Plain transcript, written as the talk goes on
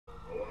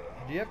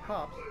Do you have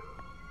cops?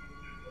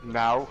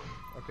 No.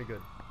 Okay, good.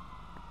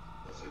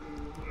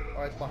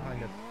 Oh, it's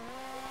behind us.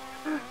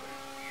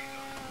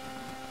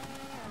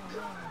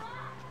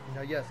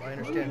 Now, yes, I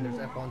understand there's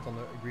F1s on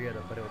the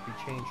Grieta, but it would be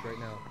changed right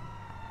now.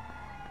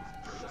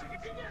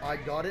 I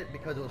got it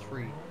because it was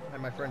free,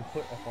 and my friend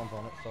put F1s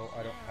on it, so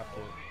I don't have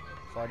to.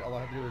 So all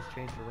I have to do is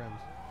change the rims.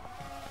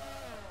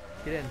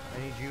 Get in. I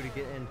need you to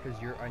get in because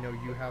I know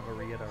you have a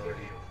Rieta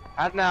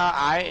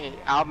already.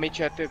 I'll meet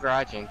you at the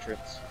garage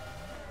entrance.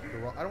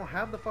 I don't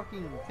have the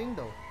fucking thing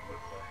though.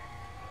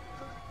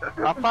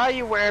 I'll follow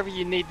you wherever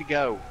you need to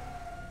go.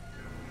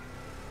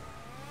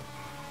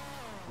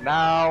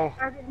 No.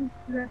 I didn't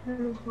do that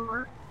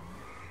anymore.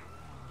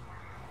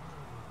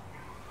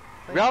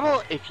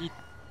 Rebel, if you...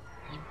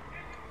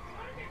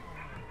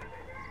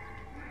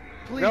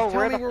 Please No,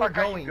 tell me the where we're fuck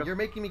are you going. go- You're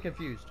making me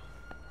confused.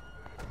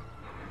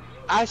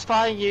 I was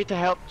following you to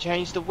help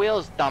change the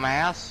wheels,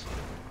 dumbass.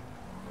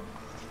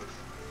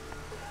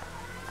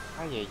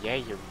 Oh yeah,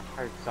 you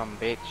hurt some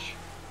bitch.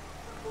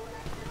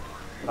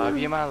 Love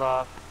you, my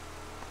love.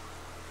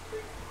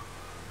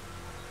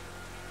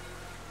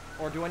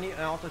 Or do I need?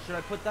 And also, should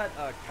I put that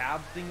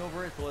cab thing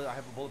over it so that I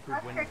have a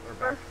bulletproof window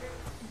or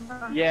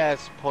back?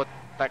 Yes, put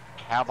that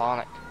cab on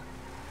it.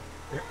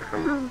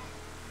 I'm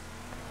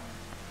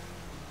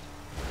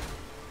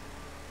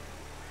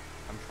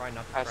trying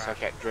not to I crash.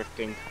 suck at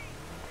drifting.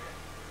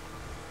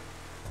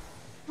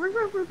 Where's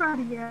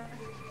everybody at?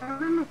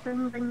 I'm in the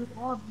same thing with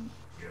lobby.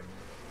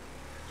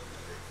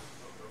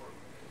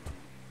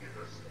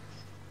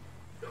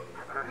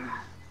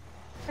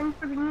 Thanks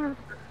for the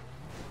answer.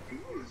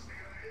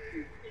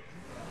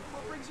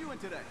 What brings you in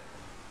today?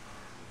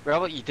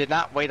 Rebel, you did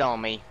not wait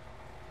on me.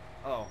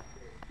 Oh.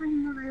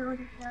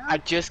 I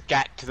just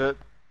got to the...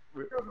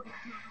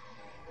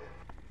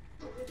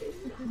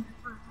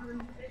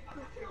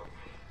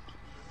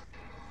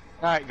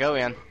 Alright, go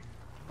in.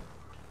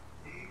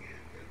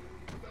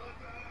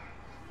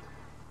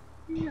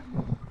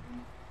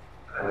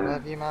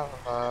 Love you, my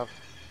love.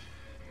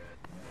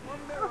 What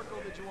miracle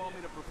did you want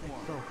me to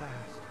perform? So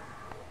fast.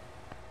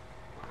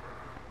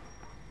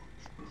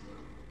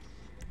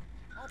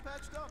 All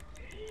patched up.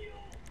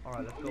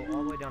 Alright, let's go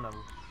all the way down to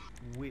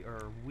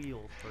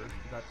wheels first.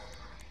 That's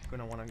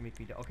gonna want to make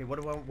me down. Okay,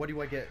 what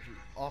do I get?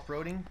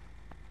 Off-roading?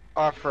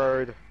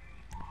 Off-road.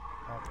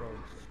 Off-road.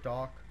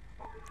 Stock.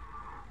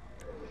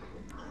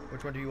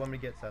 Which one do you want me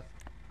to get, Seth?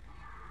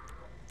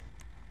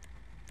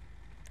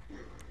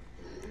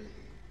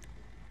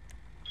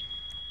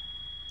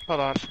 Hold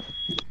on.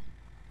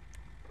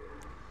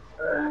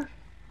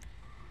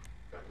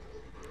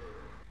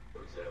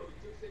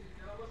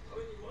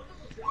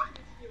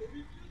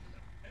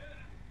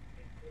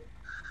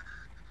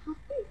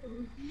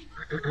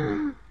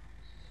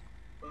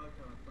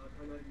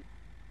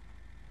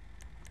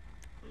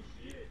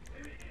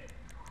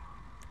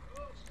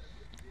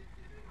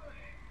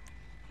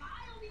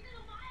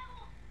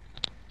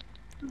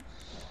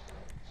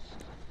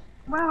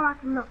 Well, I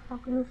cannot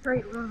fuck in a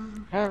straight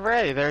line.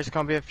 Alrighty, there's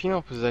gonna be a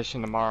funeral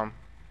procession tomorrow.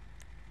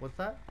 What's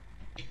that?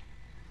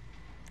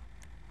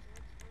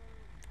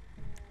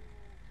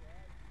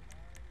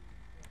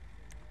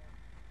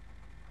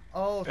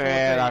 Oh, so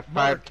And it's our a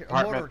fire motor,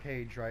 department- motor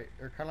cage, right?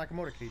 Or kind of like a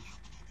motor cage.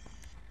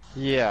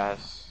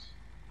 Yes.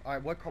 All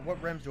right,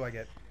 what rims do I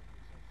get?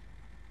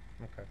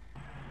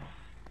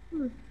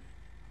 Okay.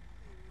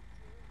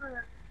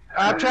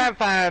 I'm trying to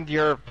find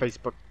your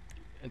Facebook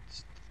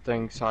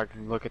thing so I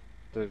can look at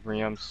the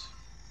rims.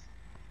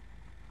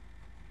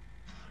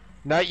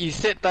 No, you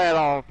sit that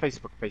on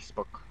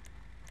Facebook.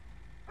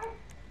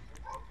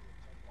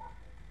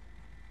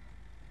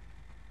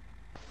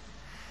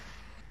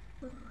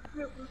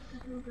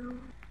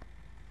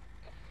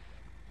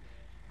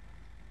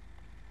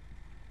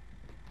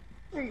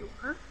 There you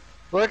are.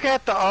 Look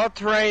at the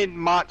all-terrain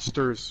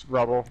monsters,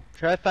 Rubble.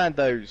 Try to find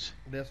those.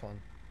 This one.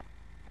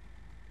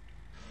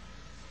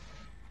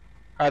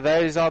 Are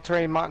those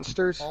all-terrain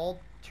monsters?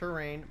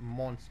 All-terrain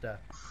monster.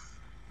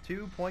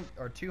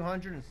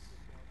 200 and...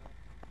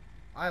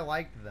 I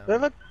like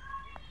them.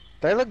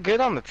 They look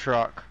good on the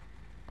truck.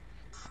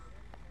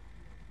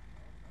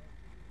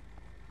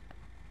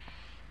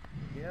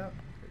 Yeah,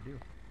 they do.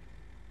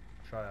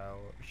 Try out.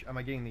 Am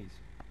I getting these?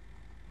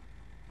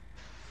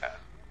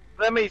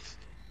 Let me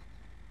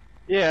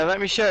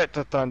show it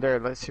to Thunder.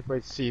 Let's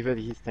see what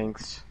he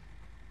thinks.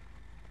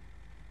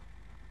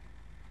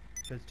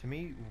 Because to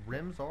me,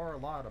 rims are a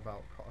lot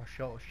about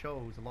shows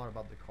a lot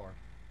about the car.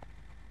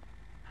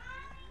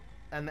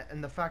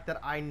 And the fact that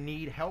I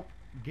need help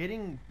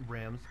getting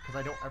rims because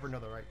I don't ever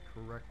know the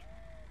correct.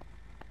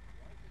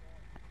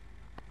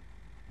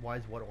 Why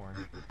is what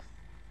orange?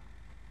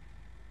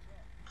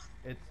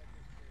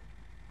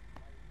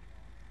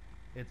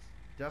 It's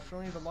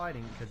definitely the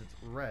lighting because it's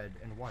red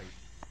and white.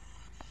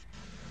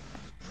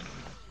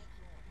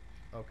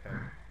 Okay.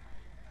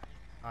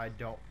 I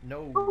don't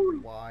know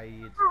why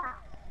it's...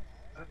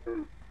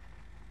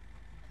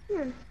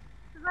 Here,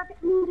 does that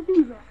need to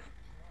be there?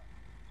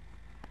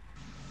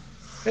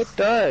 It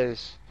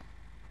does.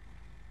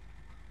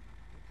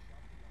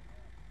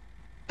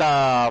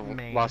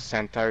 Main. Los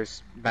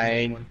Santos, The main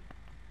Maine, one.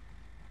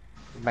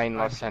 Maine,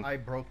 Los Santos. I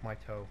broke my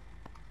toe.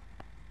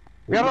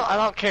 I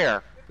don't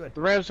care. Good.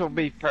 The rims will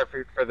be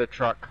perfect for the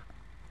truck.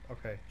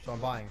 Okay, so I'm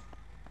buying.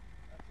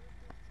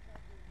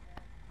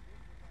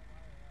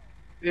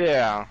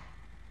 Yeah.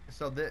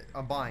 So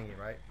I'm buying it,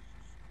 right?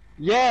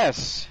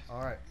 Yes.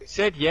 Alright. You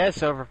said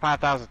yes over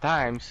 5,000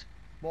 times.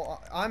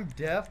 Well, I'm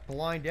deaf,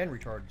 blind, and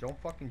retarded. Don't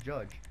fucking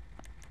judge.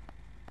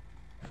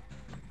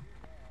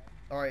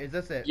 Alright, is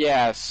this it?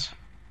 Yes.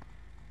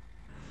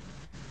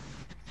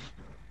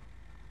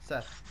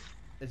 Seth,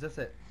 is this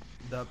it?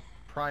 The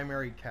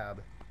primary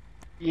cab.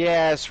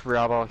 Yes,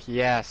 Rebel.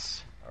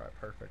 Yes. Alright,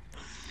 perfect.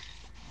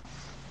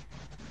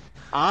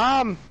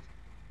 Hold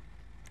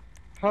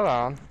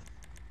on.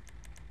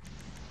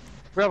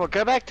 Rebel,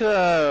 go back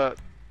to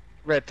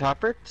Red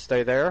Topper.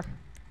 Stay there.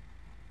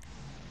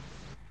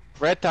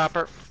 Red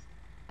Topper.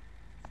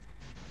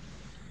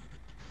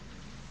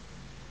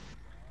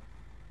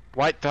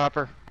 White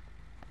Topper.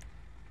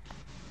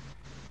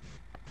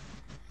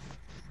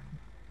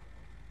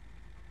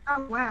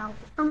 Oh wow.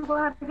 I'm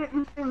glad I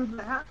didn't send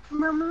that to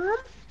my mom.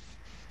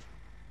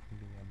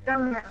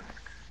 Don't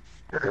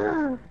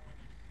ask.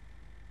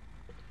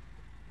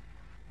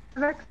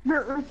 I've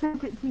accidentally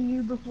sent it to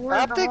you before.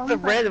 I think the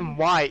red and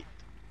white.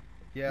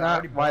 Yeah, Not I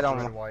already white bought the on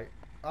red the- and white.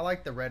 I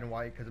like the red and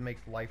white because it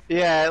makes life.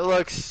 Yeah, it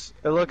looks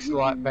a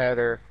lot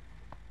better.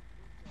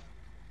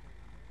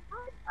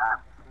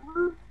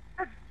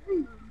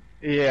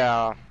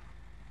 Yeah.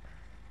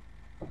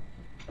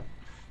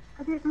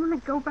 I didn't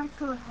want to go back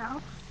to the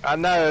house. I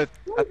know.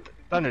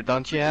 Thunder,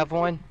 don't you have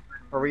one?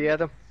 Are we at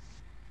them?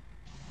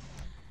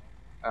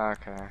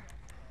 Okay.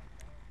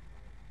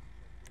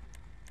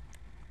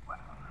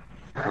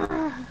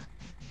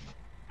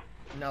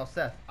 Now,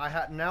 Seth, I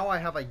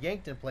have a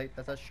Yankton plate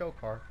that's a show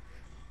car.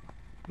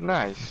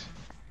 Nice.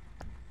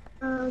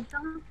 John,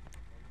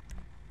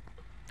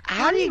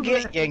 How do you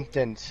get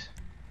Yanktons?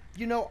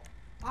 You know,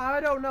 I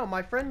don't know.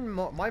 My friend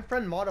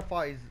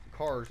modifies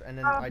cars, and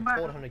then I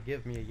told him to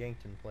give me a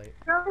Yankton plate.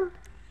 John,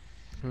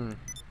 Hmm.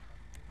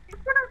 here's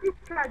what I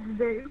just tried to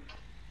do.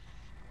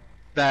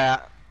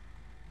 That.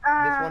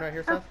 This one right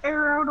here, Seth?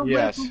 Arrowed away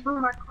Yes.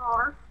 from my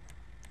car.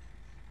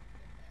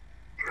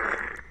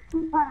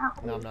 Wow.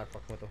 No, I'm not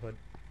fucking with the hood.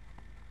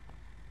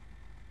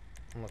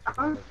 Unless I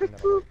you're was gonna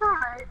go fixing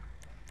side.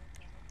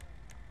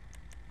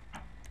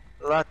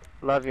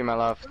 Love you, my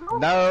love.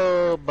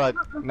 No bug.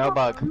 No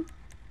bug.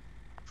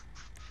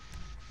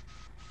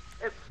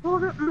 It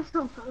pulled up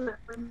myself on that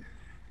one.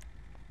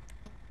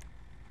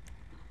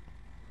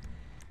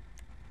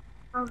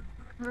 I was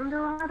kinda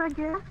right, I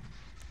guess.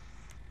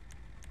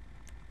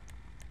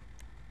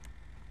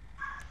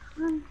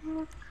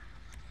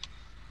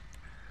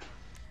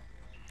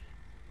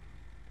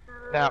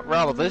 Now,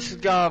 Rebel, this is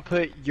gonna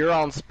put your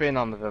own spin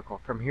on the vehicle.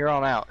 From here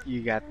on out,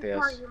 you got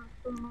this.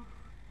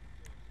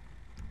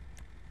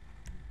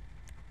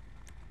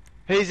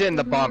 He's in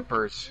the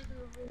bumpers.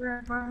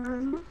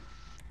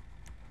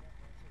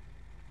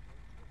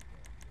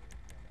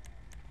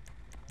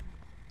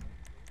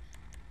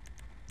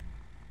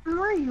 Where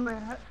are you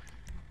at?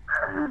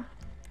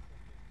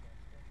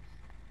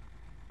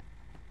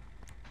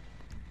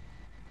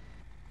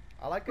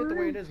 I like it the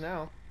way it is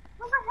now.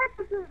 What the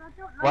heck is it? I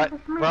don't know. What,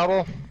 this man.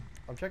 Rebel?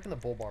 I'm checking the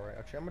bull bar right.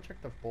 Actually, I'm gonna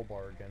check the bull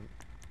bar again.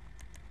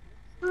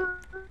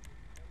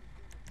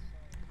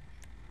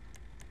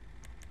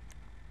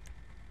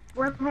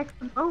 Where the heck's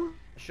the boat?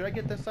 Should I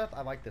get this, Seth?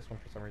 I like this one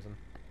for some reason.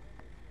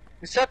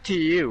 It's up to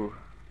you.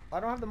 I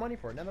don't have the money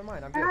for it. Never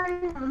mind. I'm good. I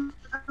am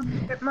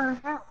at my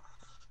house.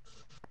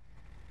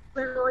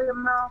 Literally a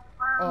mile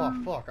Oh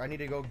from. fuck! I need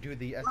to go do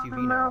the a SUV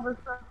mile now. this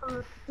side from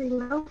the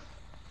casino. Hold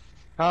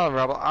on,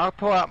 Rebel. I'll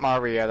pull out my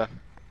Rieta.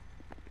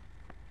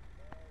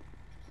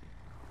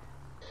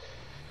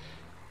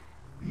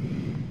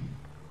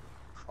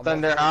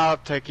 Thunder, I'll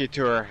take you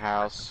to her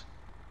house.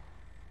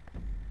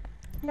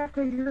 Yeah,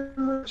 'cause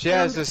you're She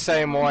has the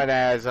same one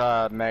as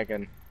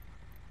Megan.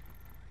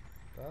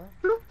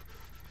 Huh?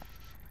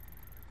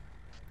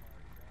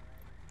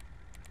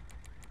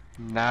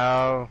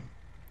 No.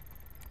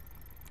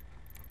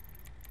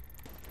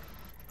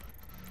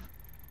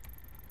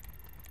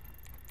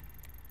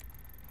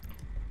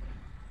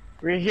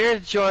 We're here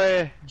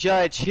to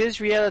judge his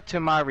Rieta to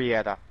my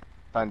Rieta,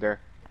 Thunder.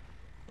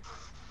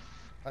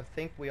 I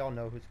think we all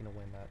know who's gonna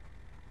win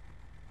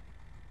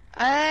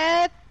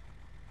that.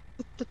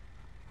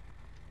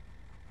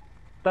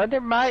 Thunder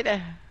might.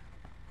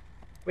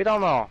 We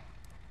don't know.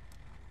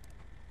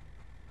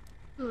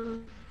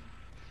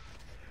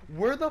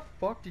 Where the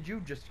fuck did you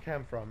just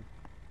come from?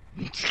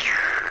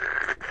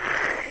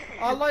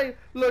 All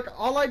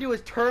I do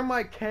is turn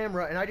my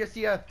camera and I just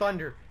see a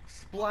Thunder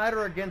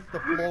splatter against the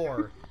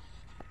floor.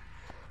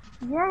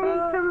 Yeah,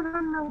 he comes out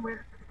of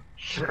nowhere.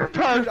 Dude,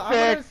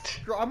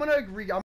 Perfect. I'm gonna agree.